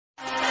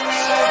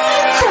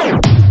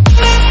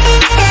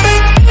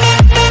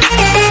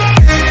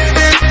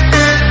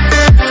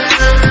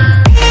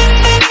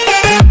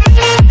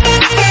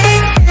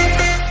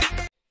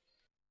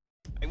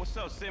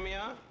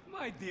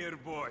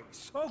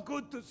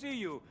to see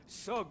you.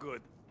 So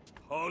good.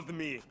 Hold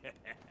me.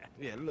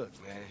 Yeah, look,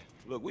 man.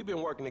 Look, we've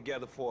been working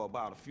together for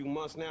about a few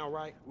months now,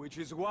 right? Which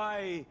is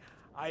why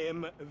I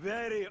am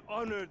very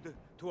honored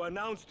to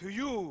announce to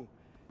you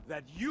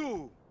that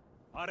you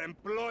are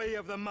Employee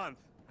of the Month.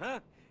 Huh?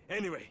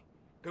 Anyway,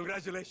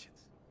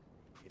 congratulations.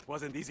 It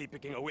wasn't easy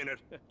picking a winner.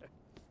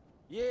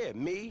 Yeah,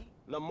 me,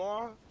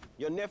 Lamar,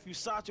 your nephew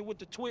Sacha with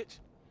the Twitch.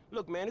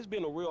 Look, man, it's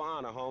been a real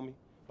honor, homie.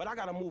 But I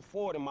gotta move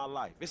forward in my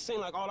life. It seems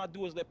like all I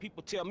do is let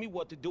people tell me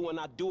what to do and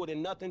I do it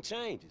and nothing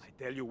changes.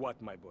 I tell you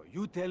what, my boy.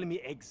 You tell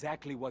me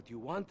exactly what you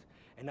want,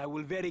 and I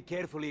will very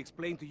carefully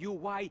explain to you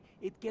why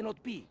it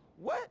cannot be.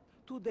 What?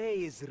 Today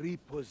is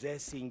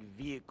repossessing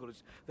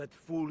vehicles that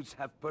fools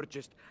have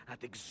purchased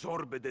at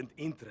exorbitant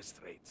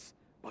interest rates.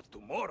 But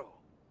tomorrow,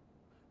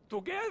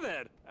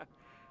 together,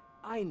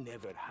 I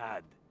never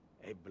had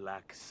a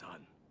black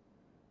son.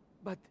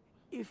 But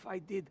if I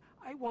did,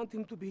 I want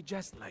him to be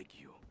just like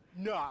you.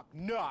 Knock,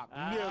 knock,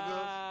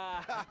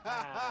 nigga.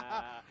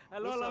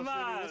 Hello,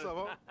 Lamar. What's up,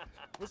 homie?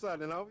 What's up,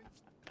 then, homie?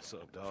 What's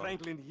up, dog?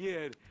 Franklin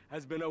here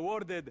has been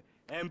awarded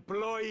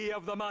Employee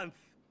of the Month.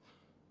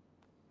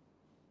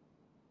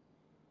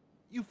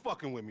 You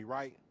fucking with me,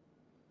 right?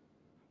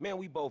 Man,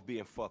 we both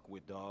being fucked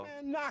with, dog.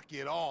 Man, knock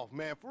it off,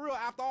 man. For real,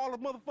 after all the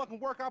motherfucking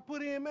work I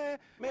put in, man.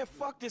 Man,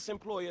 fuck this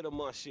Employee of the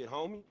Month shit,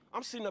 homie.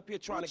 I'm sitting up here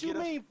trying to get us...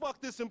 What you mean,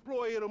 fuck this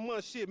Employee of the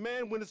Month shit,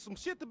 man? When there's some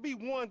shit to be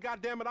won,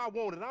 goddammit, I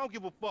want it. I don't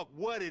give a fuck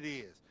what it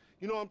is.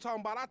 You know what I'm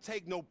talking about? I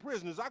take no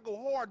prisoners. I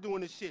go hard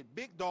doing this shit.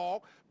 Big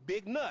dog,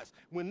 big nuts.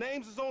 When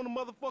names is on the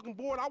motherfucking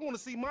board, I want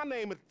to see my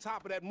name at the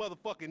top of that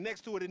motherfucking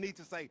next to it. It needs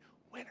to say,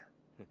 winner.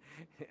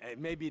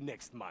 Maybe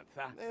next month,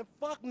 huh? Man,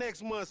 fuck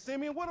next month,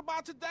 Simeon. What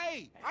about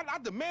today? I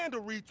demand a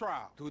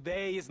retrial.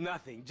 Today is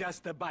nothing.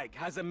 Just a bike.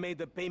 Hasn't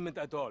made a payment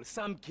at all.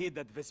 Some kid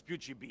at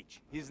Vespucci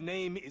Beach. His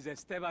name is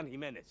Esteban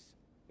Jimenez.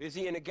 Is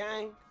he in the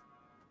gang?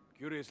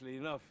 Curiously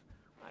enough,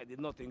 I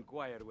did not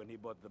inquire when he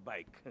bought the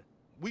bike.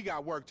 We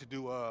got work to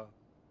do,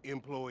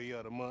 Employee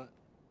of the Month.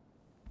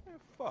 Man,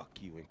 fuck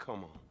you and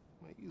come on.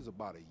 Man, you's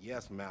about a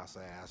yes-mouse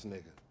ass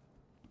nigga.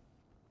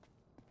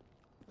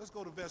 Let's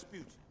go to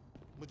Vespucci.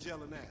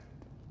 Magellan Ave.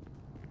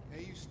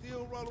 Hey, you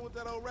still rolling with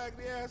that old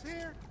raggedy ass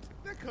hair?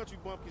 That country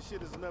bumpkin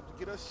shit is enough to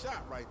get us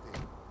shot right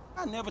there.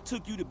 I never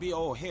took you to be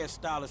old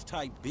hairstylist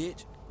type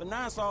bitch, but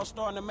now it's all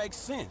starting to make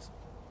sense.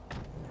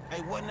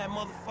 Hey, wasn't that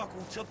motherfucker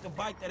who took the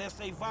bike that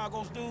S.A.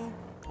 Vagos dude?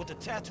 With the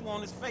tattoo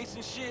on his face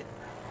and shit?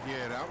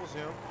 Yeah, that was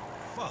him.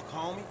 Fuck,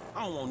 homie.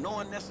 I don't want no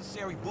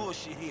unnecessary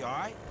bullshit here, all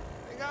right?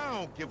 Nigga, I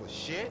don't give a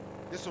shit.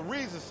 There's a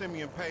reason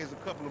Simeon pays a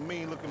couple of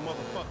mean-looking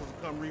motherfuckers to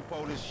come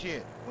repo this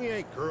shit. We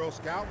ain't Girl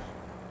Scouts.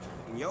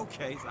 In your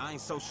case, I ain't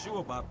so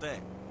sure about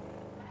that.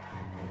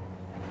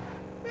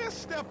 Man,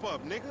 step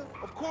up, nigga.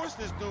 Of course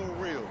this dude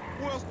real.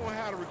 Who else gonna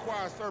have the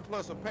required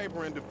surplus of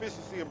paper and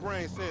deficiency of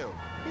brain cells?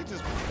 He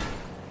just...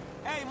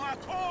 Hey, my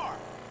car!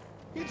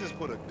 He just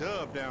put a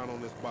dub down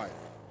on this bike.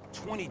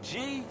 20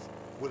 G's?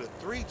 With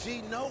a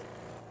 3G note?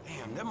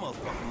 Damn, that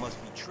motherfucker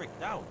must be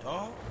tricked out,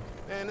 dog.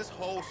 Man, this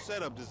whole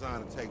setup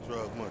designed to take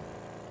drug money.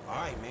 All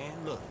right, man,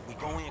 look, we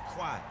go in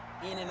quiet.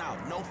 In and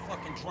out, no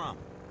fucking drama.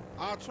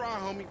 I'll try,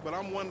 homie, but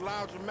I'm one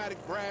loud,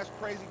 dramatic, brass,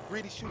 crazy,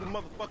 greedy, shoot a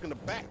motherfucker in the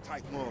back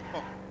type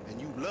motherfucker.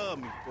 And you love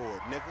me for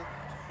it,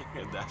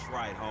 nigga. That's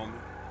right, homie.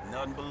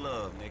 Nothing but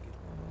love, nigga.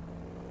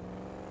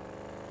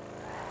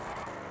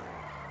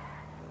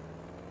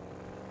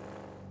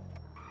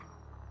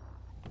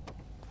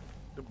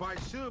 The bike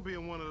should be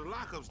in one of the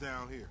lockups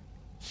down here.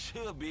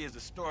 Should be is the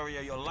story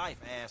of your life,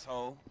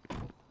 asshole.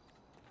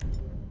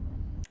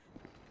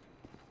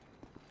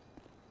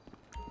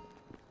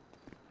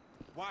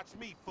 Watch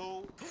me,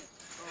 fool.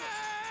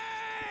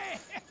 Hey!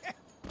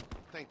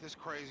 Think this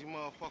crazy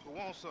motherfucker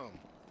wants something.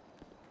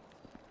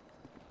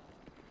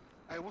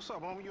 Hey, what's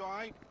up, homie? You all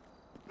right?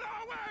 No,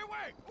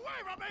 away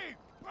from me!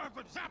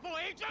 For example,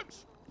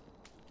 agents!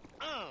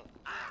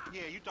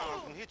 Yeah, you thought I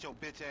was gonna hit your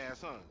bitch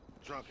ass, huh?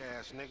 Drunk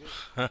ass nigga.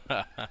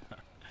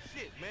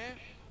 Shit, man.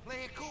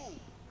 Play it cool.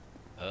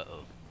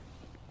 Uh-oh.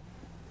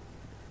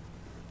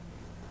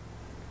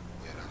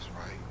 Yeah, that's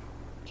right.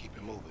 Keep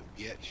it moving,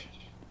 bitch.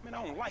 Man,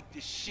 I don't like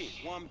this shit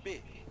one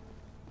bit.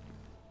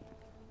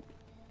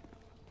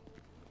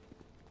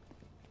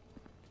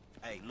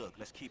 Hey, look,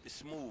 let's keep it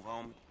smooth,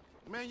 homie.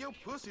 Man, your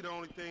pussy the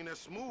only thing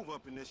that's smooth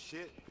up in this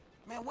shit.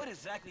 Man, what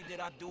exactly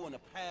did I do in a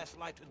past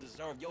life to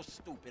deserve your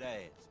stupid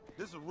ass?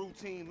 This is a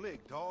routine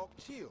lick, dog.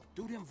 Chill.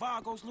 Do them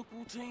Vagos look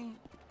routine?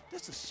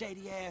 This a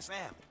shady-ass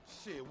alley.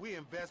 Shit, we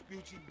in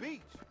Vespucci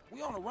Beach.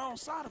 We on the wrong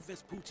side of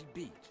Vespucci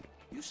Beach.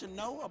 You should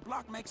know a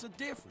block makes a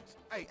difference.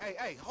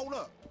 Hey, hold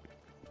up.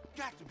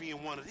 Got to be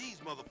in one of these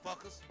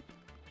motherfuckers.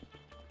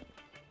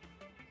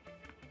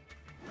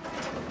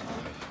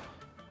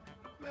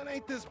 Man,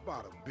 ain't this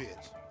about a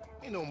bitch?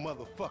 Ain't no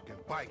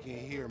motherfucking bike in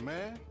here,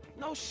 man.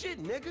 No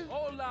shit, nigga.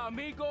 Hola,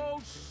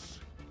 amigos.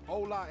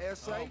 Hola,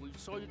 S.A. Oh, we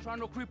saw you trying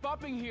to creep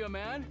up in here,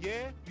 man.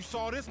 Yeah? You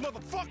saw this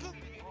motherfucker?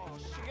 Oh,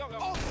 shit.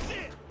 Oh,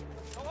 shit!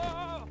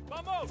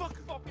 Vamos!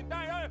 Fucking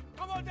down.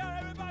 Come on down,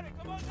 everybody.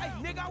 Come on down.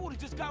 Hey, nigga, I would've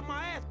just got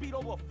my ass beat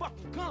over a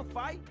fucking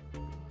gunfight.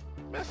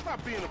 Man,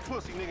 stop being a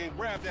pussy, nigga, and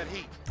grab that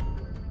heat.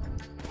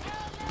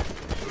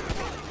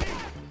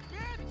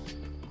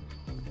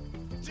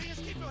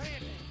 Just keep your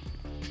head down.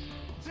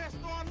 Just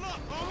throwing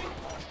luck, homie.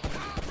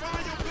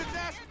 Find your bitch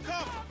ass some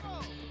cover.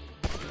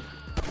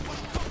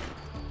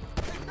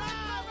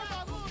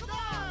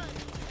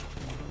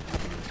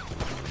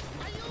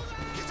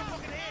 Get your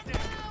fucking head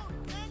down.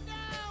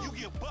 You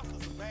give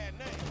Busters a bad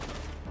name.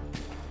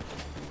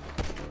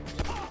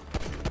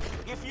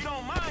 If you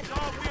don't mind,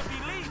 dog, we'll be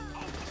leaving.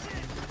 Oh,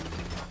 shit.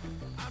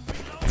 I'm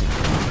reloading.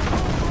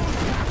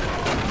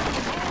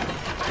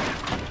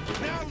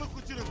 Now look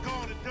what you done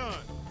gone and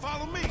done.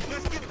 Follow me.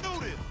 Let's get through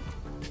this.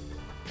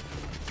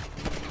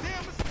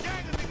 Damn, it's a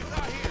gang of niggas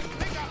out here.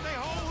 They got their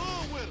whole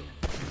hood with them.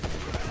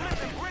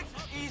 Flipping bricks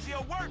is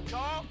easier work,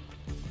 dog.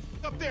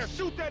 Up there,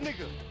 shoot that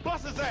nigga.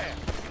 Bust his ass.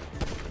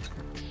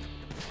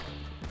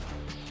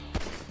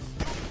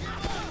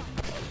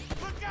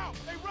 Look out.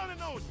 They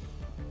running on you.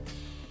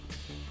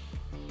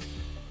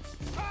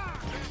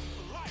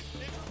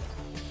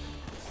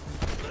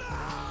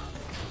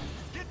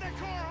 Get that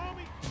car,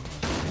 homie!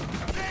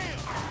 Damn!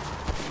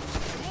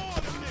 More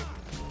of them niggas!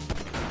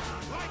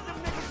 Light them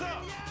niggas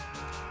up!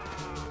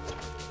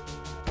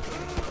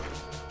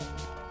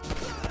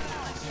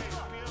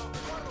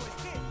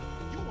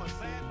 You one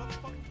sad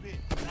motherfucking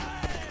bitch.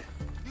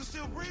 You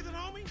still breathing,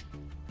 homie?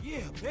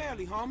 Yeah,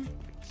 barely, homie.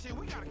 Shit,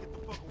 we gotta get the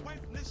fuck away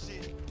from this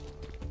shit.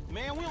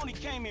 Man, we only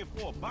came here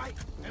for a bite.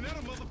 And that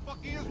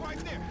motherfucker is right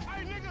there.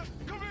 Hey, nigga,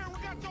 come here, we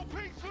got your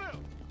pink slip.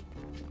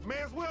 May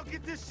as well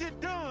get this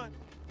shit done.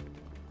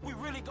 We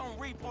really gonna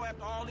repo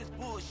after all this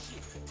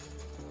bullshit.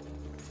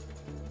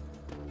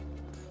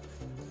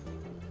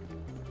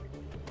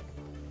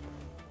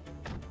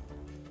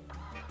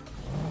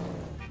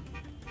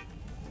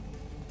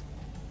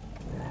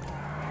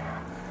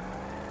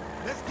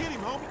 Let's get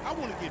him, homie. I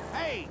wanna get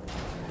paid.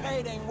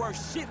 Paid ain't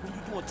worth shit when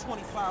you doing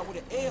 25 with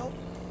an L.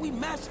 We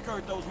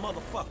massacred those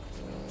motherfuckers.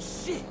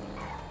 Shit.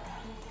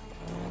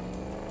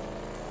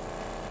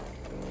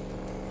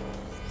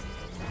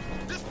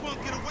 This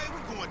punk get away,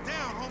 we going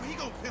down, homie. He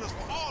gonna pin us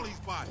for all these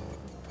bodies.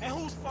 And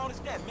whose fault is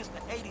that,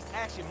 Mr. 80s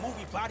action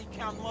movie body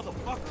count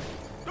motherfucker?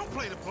 Don't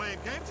play the blame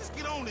game. Just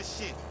get on this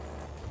shit.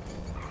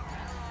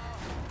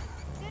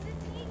 Good to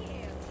see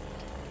you.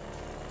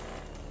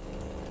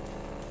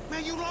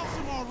 Man, you lost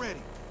him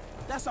already.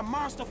 That's a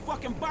monster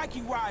fucking bike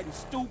you riding,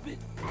 stupid.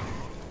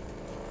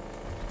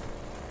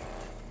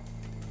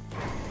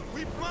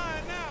 We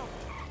flying now.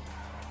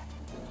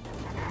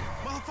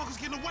 Motherfuckers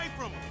getting away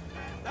from him.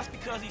 That's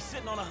because he's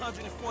sitting on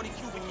 140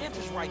 cubic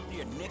inches right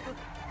there, nigga.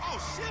 Oh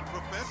shit,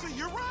 Professor,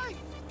 you're right.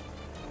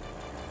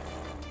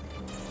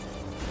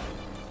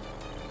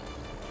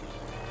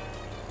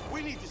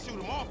 We need to shoot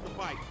him off the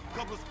bike.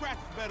 Couple of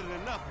scratches better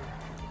than nothing.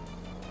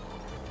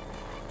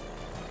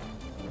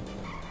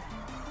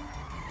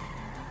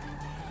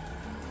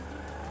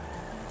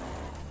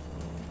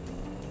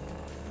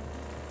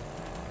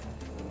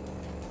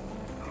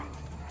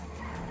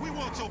 We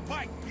want your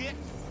bike, bitch.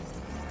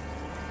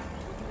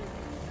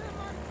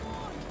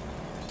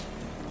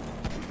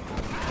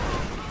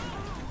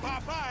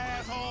 Bye-bye,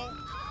 asshole.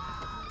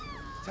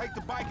 Take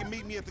the bike and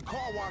meet me at the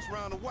car wash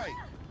round the way.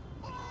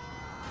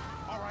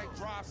 All right,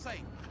 drive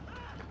safe.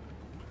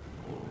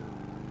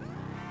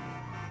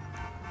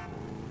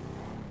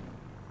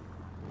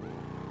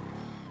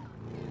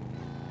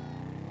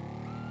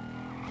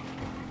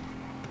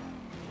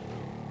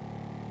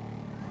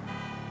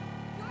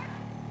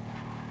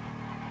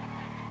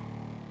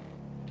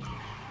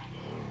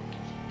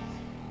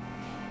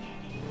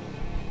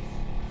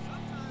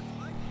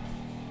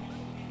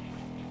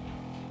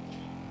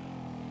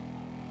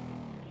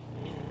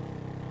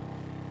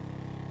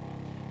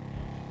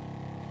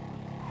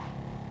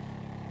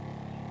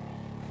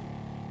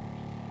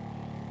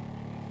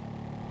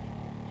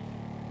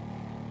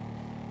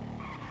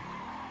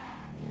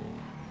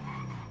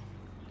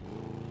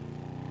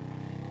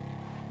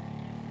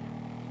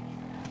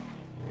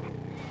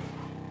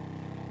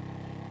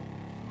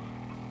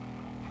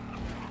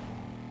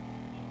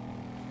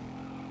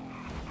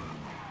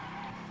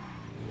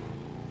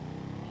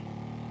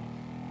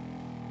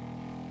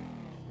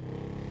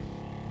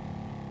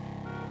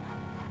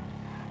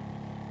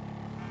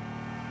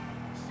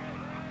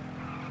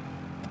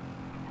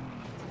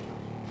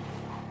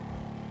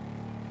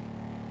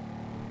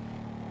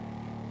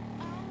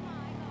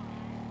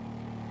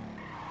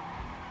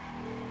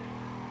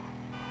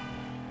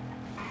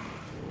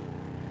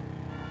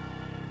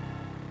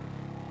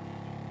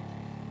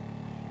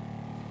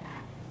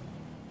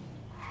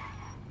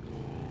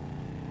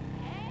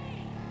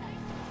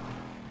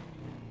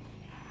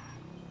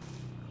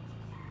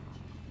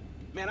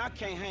 Man, I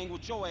can't hang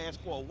with your ass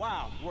for a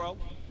while, bro.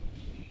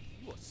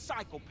 You a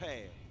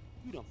psychopath.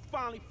 You done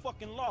finally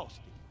fucking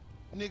lost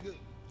it. Nigga,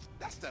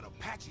 that's that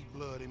Apache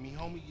blood in me,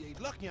 homie. You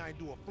ain't lucky I ain't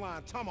do a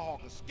flying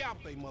tomahawk and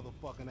scalp they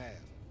motherfucking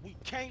ass. We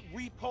can't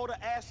repo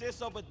the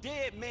assets of a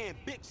dead man,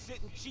 big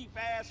sitting chief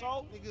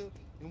asshole. Nigga,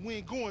 and we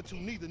ain't going to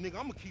neither, nigga.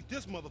 I'm gonna keep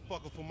this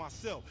motherfucker for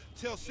myself.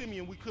 Tell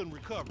Simeon we couldn't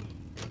recover.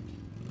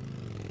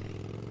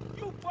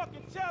 You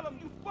fucking tell him,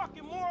 you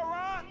fucking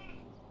moron!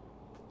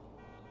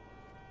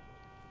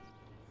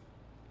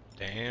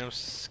 Damn,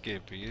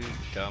 Skippy, you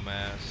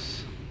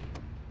dumbass.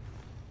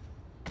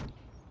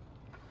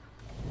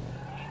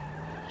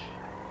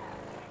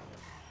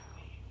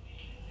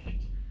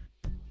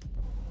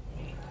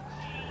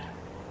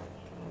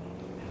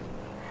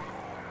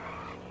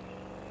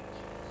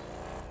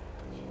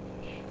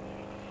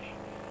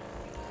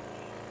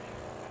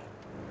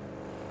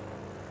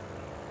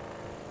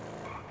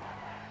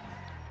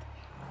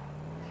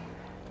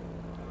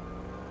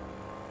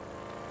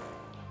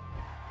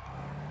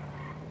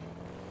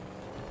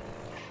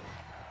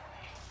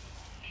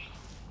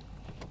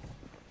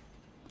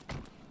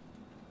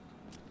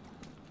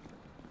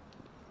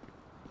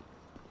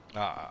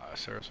 Ah,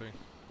 seriously.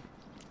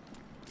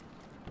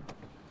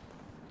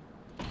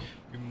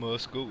 We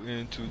must go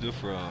into the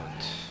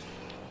front.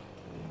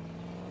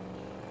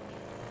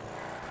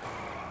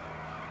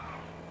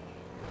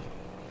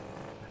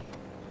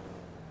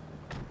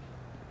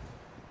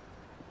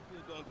 You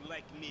don't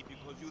like me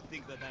because you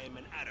think that I am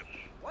an Arab.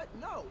 What?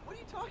 No. What are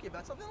you talking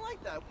about? Something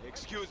like that.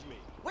 Excuse me.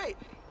 Wait.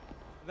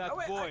 That Oh,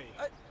 wait, boy.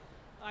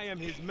 I am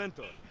his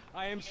mentor.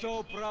 I am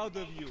so proud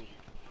of you.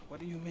 What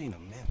do you mean, a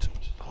mentor?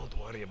 Don't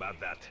worry about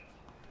that.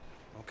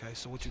 Okay,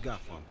 so what you got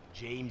for him?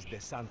 James de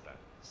Santa.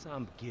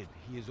 Some kid.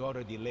 He is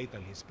already late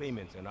on his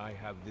payments, and I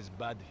have this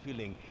bad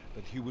feeling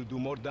that he will do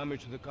more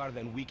damage to the car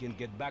than we can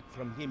get back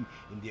from him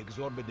in the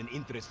exorbitant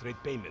interest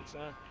rate payments,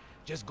 huh?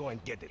 Just go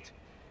and get it.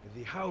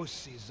 The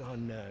house is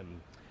on,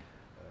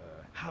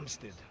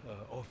 Hampstead,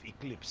 off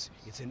Eclipse.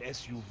 It's an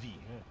SUV,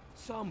 huh?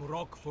 Some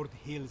Rockford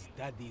Hills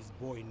daddy's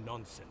boy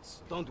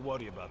nonsense. Don't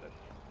worry about it.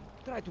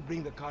 Try to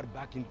bring the car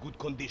back in good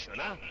condition,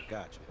 huh?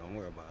 Got you, don't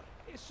worry about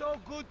it. It's so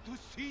good to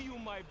see you,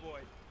 my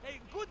boy. Hey,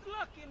 good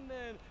luck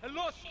in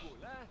law school,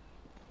 huh?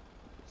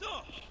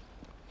 So,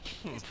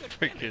 Mr.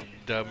 Freaking Kennedy,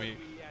 dummy.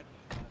 were we at,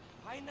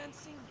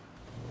 financing?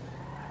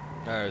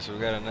 Alright, so we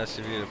got an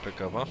SUV to pick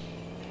up, huh?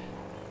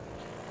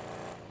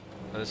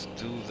 Let's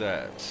do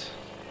that.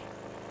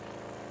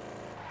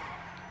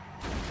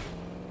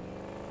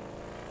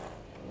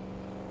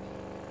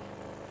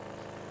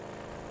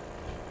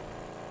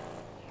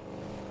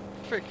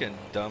 Freaking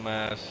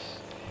dumbass.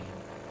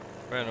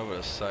 Ran over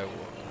the sidewalk.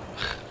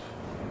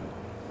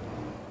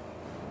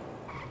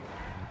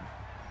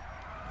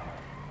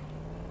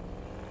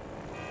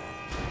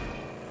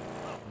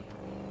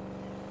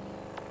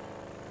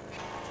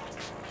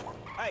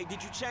 Hey,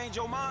 did you change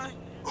your mind?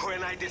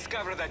 When I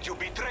discover that you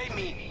betray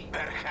me,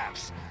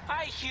 perhaps.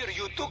 I hear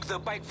you took the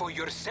bike for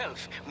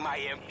yourself, my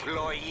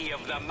employee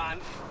of the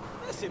month.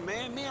 Listen,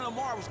 man, me and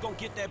Lamar was gonna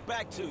get that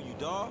back to you,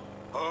 dawg.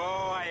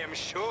 Oh, I am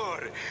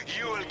sure.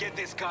 You will get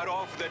this car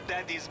off the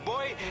daddy's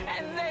boy,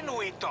 and then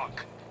we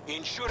talk.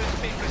 Insurance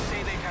papers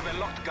say they have a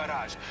locked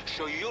garage,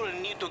 so you'll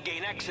need to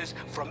gain access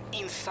from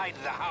inside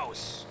the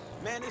house.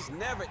 Man, it's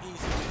never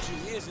easy with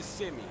you, is it,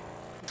 Simeon?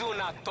 Do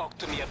not talk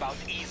to me about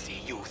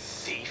easy, you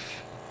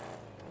thief.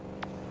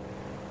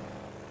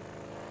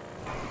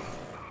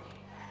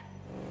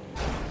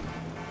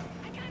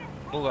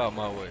 Move out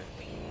my way.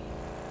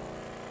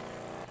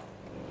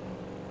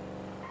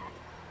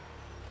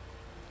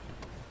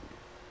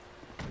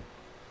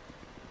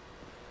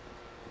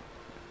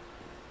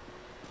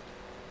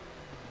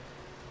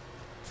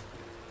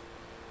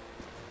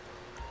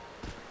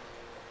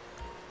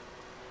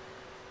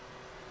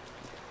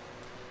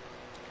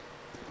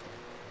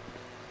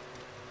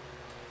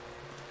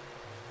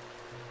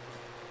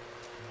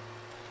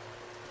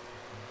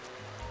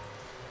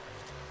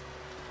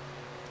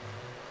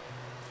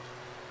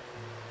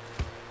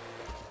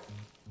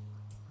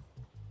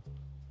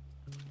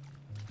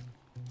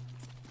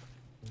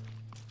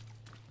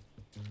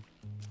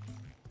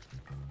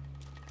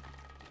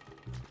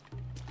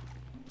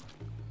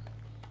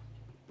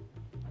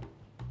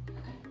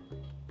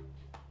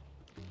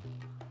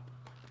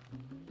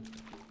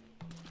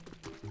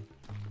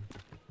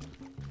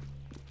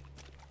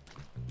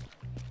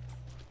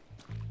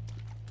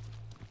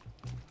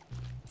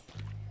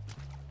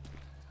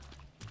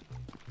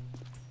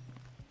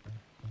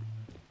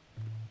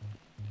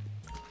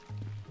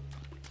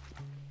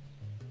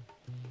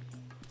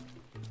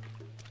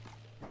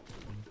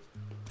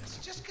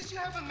 Just because you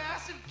have a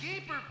massive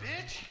gaper,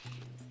 bitch.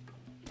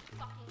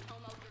 Fucking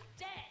homo, you're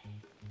dead.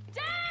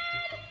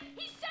 Dad!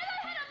 He said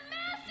I had a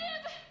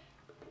massive...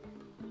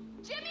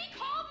 Jimmy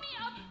called me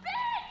a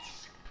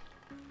bitch!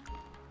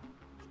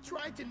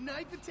 Tried to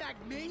knife attack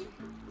me?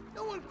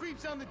 No one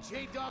creeps on the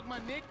J-Dog, my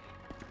Nick.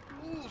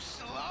 Ooh,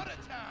 slaughter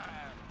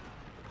time.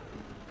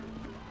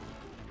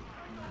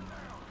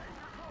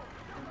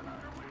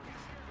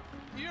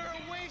 You're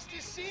a waste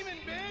of semen,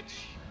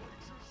 bitch.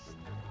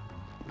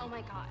 Oh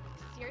my god,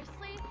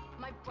 seriously?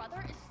 My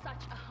brother is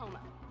such a homo.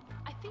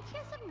 I think he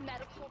has a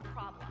medical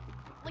problem.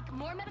 Like,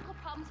 more medical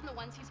problems than the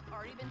ones he's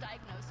already been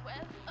diagnosed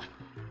with.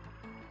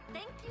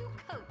 Thank you,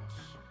 coach.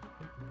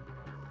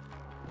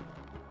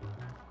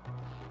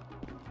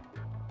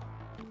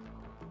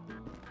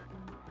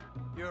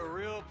 You're a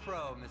real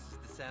pro, Mrs.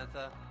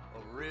 DeSanta.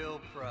 A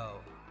real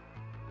pro.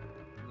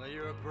 Well,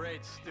 you're a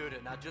great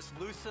student. Now just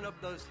loosen up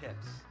those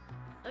hips.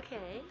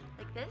 Okay,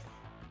 like this?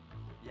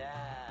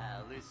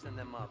 Yeah, loosen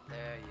them up.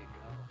 There you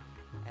go.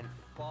 And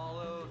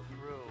follow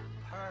through.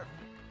 Perfect.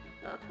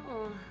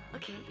 Oh,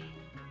 okay.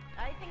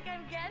 I think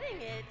I'm getting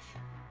it.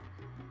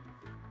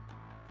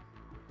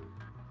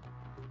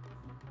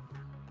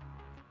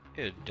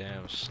 You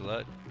damn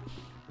slut.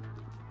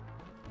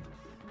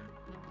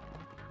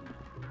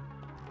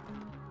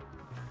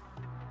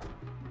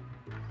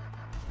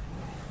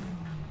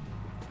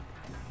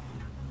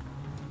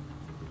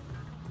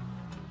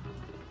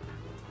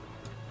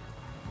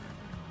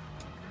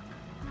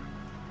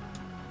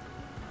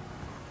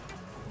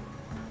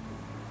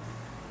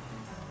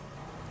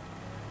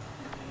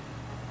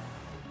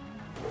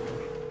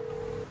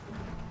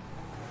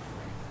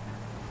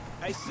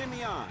 Hey,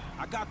 Simeon,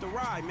 I got the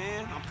ride,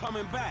 man. I'm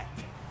coming back.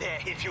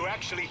 If you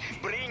actually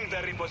bring the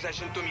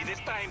repossession to me this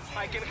time,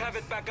 I can have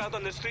it back out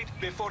on the street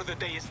before the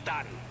day is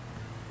done.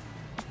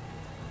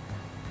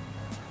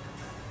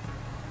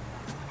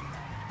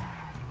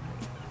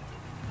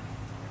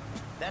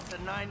 That's a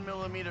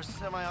 9mm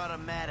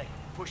semi-automatic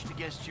pushed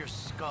against your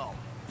skull.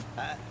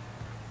 Well,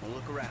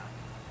 look around.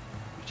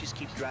 You just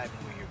keep driving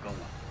where you're going.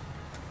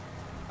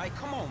 Hey,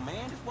 come on,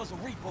 man. This was a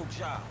repo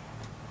job.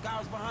 Guy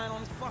was behind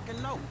on his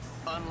fucking notes.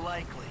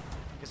 Unlikely,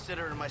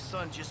 considering my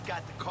son just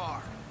got the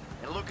car.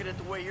 And looking at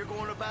the way you're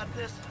going about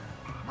this,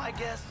 my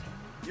guess,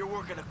 you're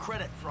working a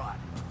credit fraud.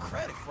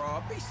 Credit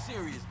fraud? Be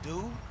serious,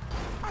 dude.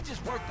 I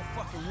just worked the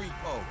fucking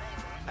repo.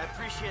 I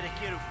appreciate a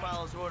kid who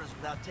follows orders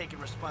without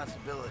taking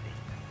responsibility.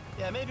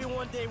 Yeah, maybe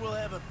one day we'll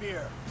have a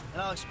beer,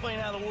 and I'll explain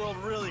how the world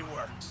really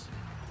works.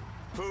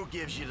 Who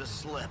gives you the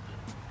slip?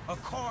 A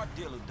car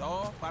dealer,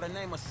 dawg, by the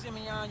name of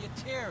Simeon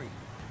Yeteri.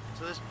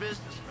 So this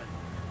businessman,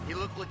 he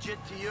look legit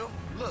to you?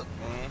 Look,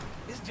 man,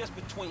 it's just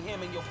between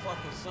him and your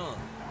fucking son.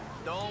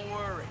 Don't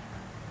worry.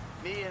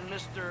 Me and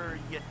Mr.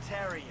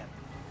 Yetarian,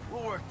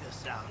 we'll work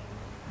this out.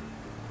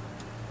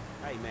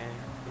 Hey, man,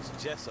 it's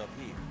Jess up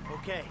here.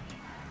 Okay,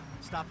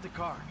 stop the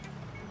car.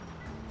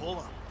 Pull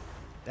up.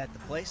 That the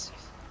place?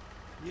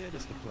 Yeah,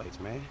 this the place,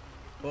 man.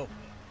 Oh.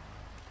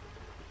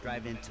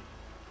 Drive into it.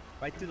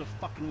 Right through the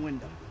fucking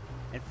window.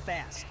 And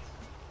fast.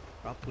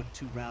 Or I'll put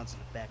 2 rounds in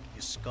the back of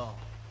your skull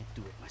and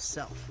do it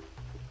myself.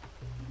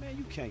 Man,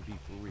 you can't be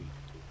for real.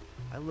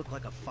 I look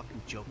like a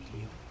fucking joke to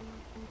you.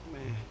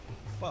 Man,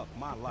 fuck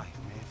my life,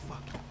 man.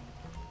 Fuck it.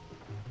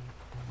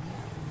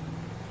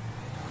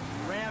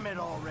 Ram it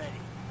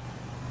already.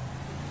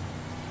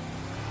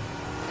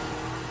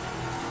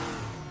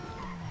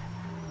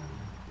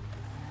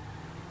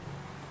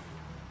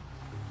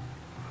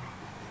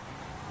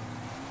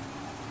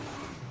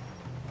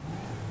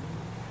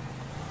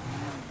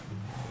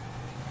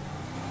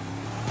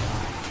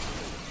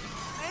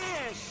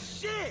 Man,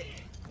 shit!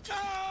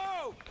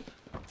 No!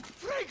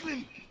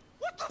 Franklin!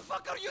 What the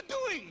fuck are you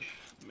doing?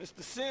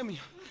 Mr. Simeon,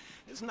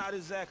 it's not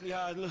exactly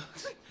how it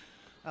looks.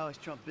 I always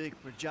trump big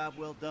for a job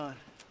well done.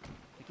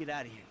 Now get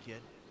out of here,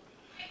 kid.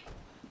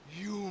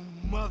 You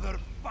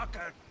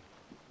motherfucker!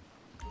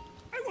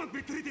 I won't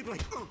be treated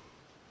like...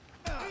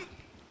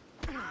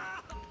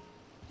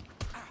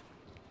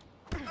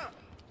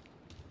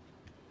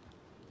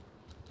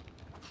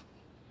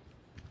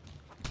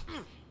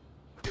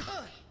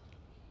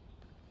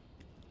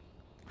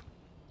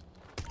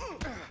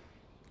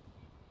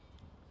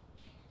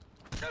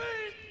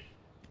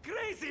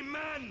 Crazy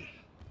man!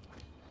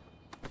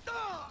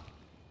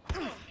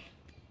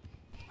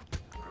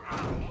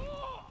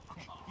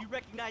 You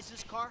recognize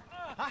this car?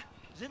 Huh?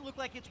 Does it look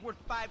like it's worth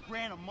 $5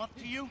 grand a month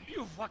to you?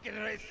 You fucking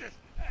racist!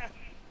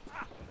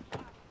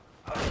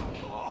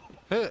 I'll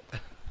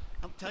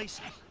tell you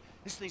something.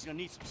 This thing's gonna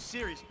need some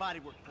serious body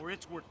work for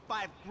it's worth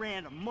 $5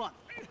 grand a month.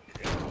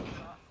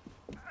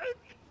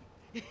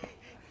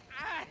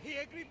 He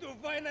agreed to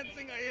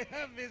financing. I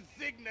have his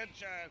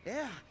signature.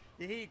 Yeah,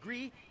 did he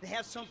agree to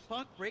have some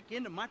punk break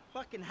into my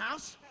fucking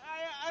house?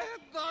 I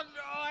don't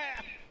know.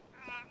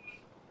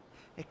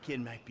 That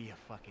kid might be a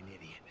fucking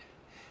idiot,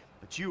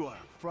 but you are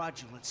a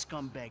fraudulent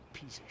scumbag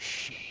piece of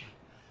shit.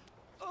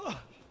 Ugh.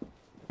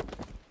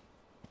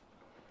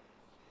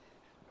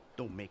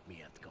 Don't make me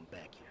have to come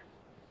back here.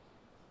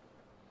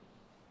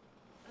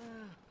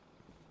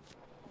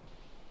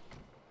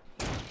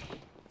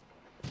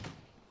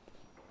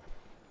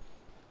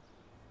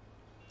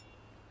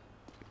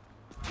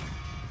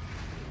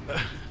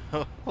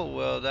 Oh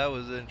well, that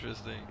was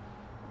interesting.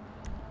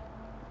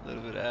 A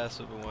little bit of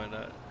asshole, but why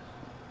not?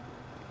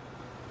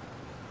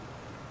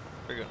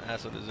 Freaking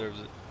asshole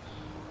deserves it.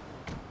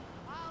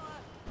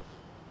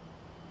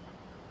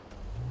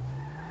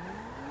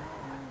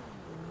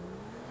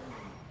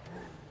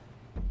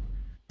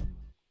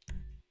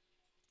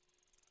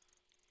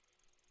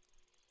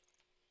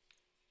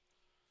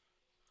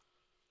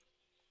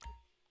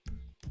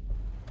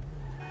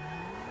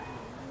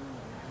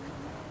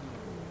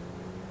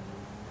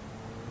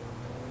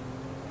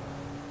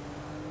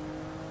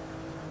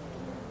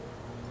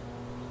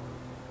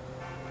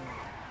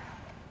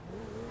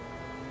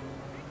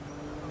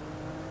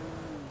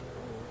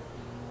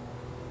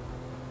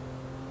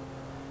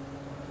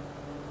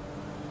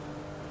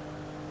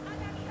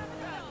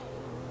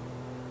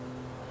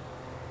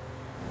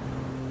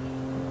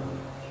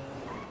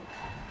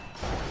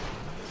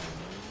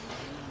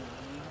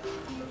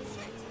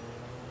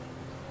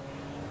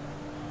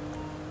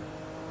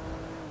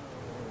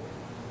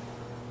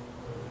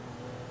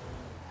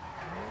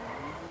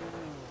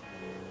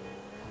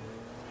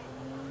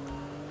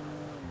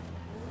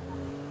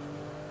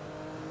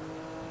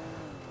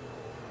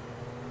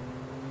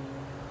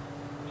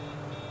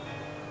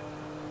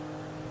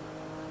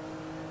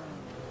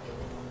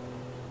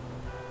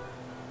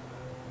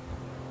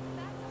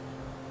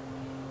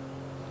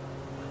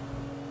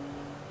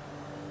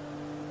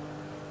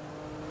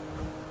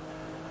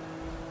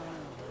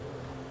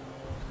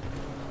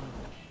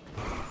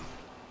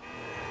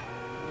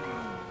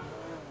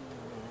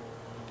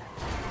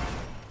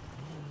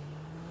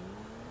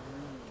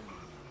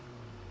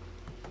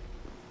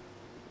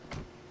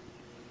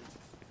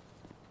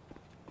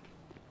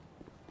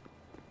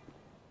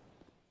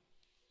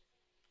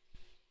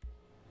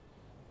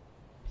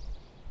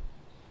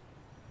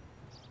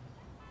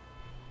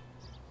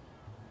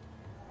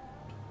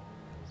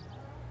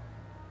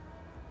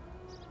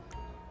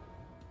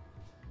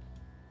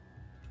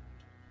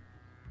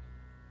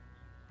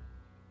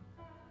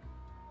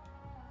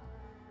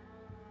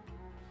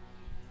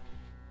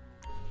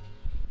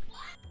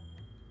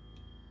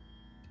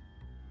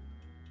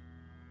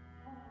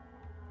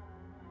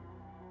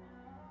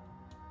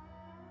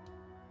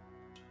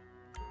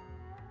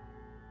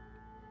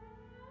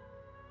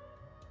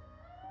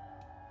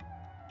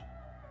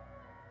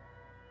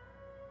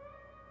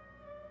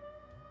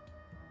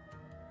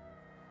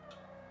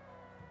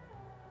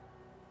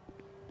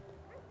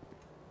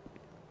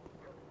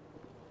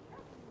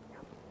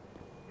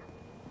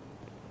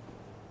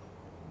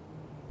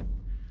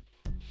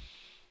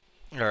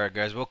 Alright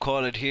guys, we'll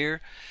call it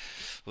here.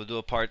 We'll do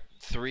a part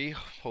 3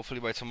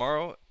 hopefully by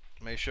tomorrow.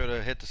 Make sure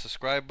to hit the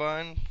subscribe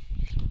button,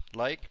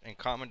 like, and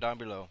comment down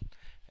below.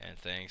 And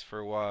thanks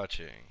for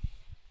watching.